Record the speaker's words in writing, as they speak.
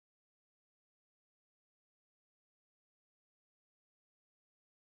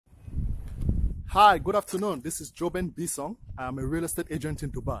Hi, good afternoon. This is Joben Bisong. I'm a real estate agent in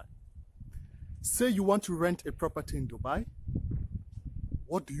Dubai. Say you want to rent a property in Dubai.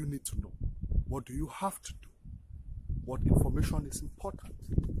 What do you need to know? What do you have to do? What information is important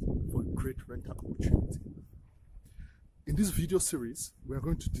for a great rental opportunity? In this video series, we are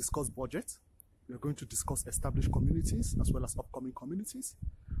going to discuss budget. We are going to discuss established communities as well as upcoming communities.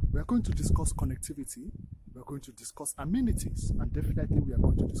 We are going to discuss connectivity. We are going to discuss amenities, and definitely we are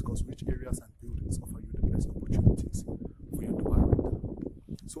going to discuss which areas and buildings offer you the best opportunities for your Dubai rental.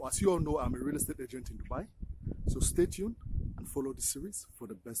 So as you all know, I'm a real estate agent in Dubai. So stay tuned and follow the series for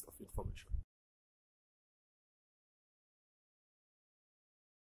the best of information.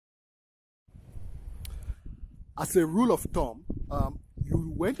 As a rule of thumb,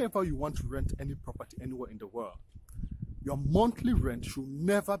 whenever you want to rent any property anywhere in the world, your monthly rent should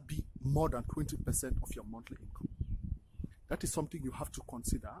never be more than 20% of your monthly income. That is something you have to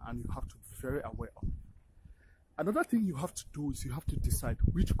consider and you have to be very aware of. Another thing you have to do is you have to decide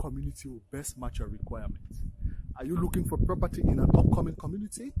which community will best match your requirements. Are you looking for property in an upcoming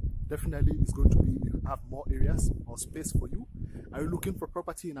community? Definitely it's going to be, you have more areas or space for you. Are you looking for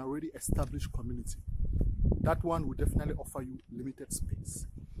property in an already established community? That one will definitely offer you limited space.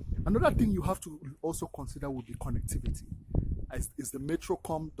 Another thing you have to also consider would be connectivity. Does the metro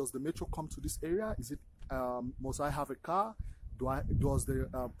come to this area? Is it, must I have a car? Does the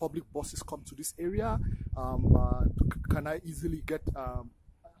public buses come to this area? Can I easily get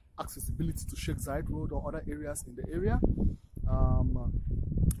accessibility to Sheikh Zayed Road or other areas in the area?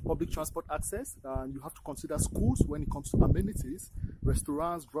 Public transport access. You have to consider schools when it comes to amenities,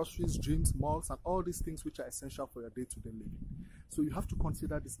 restaurants, groceries, gyms, malls, and all these things which are essential for your day-to-day living. So you have to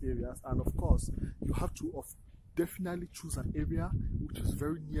consider these areas, and of course, you have to definitely choose an area which is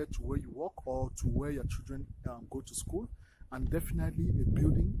very near to where you work or to where your children go to school, and definitely a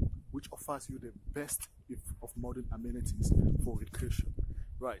building which offers you the best of modern amenities for recreation.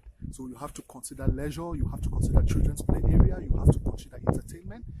 Right, so you have to consider leisure, you have to consider children's play area, you have to consider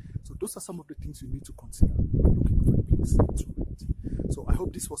entertainment. So those are some of the things you need to consider when looking for a place to rent. So I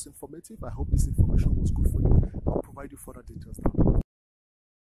hope this was informative. I hope this information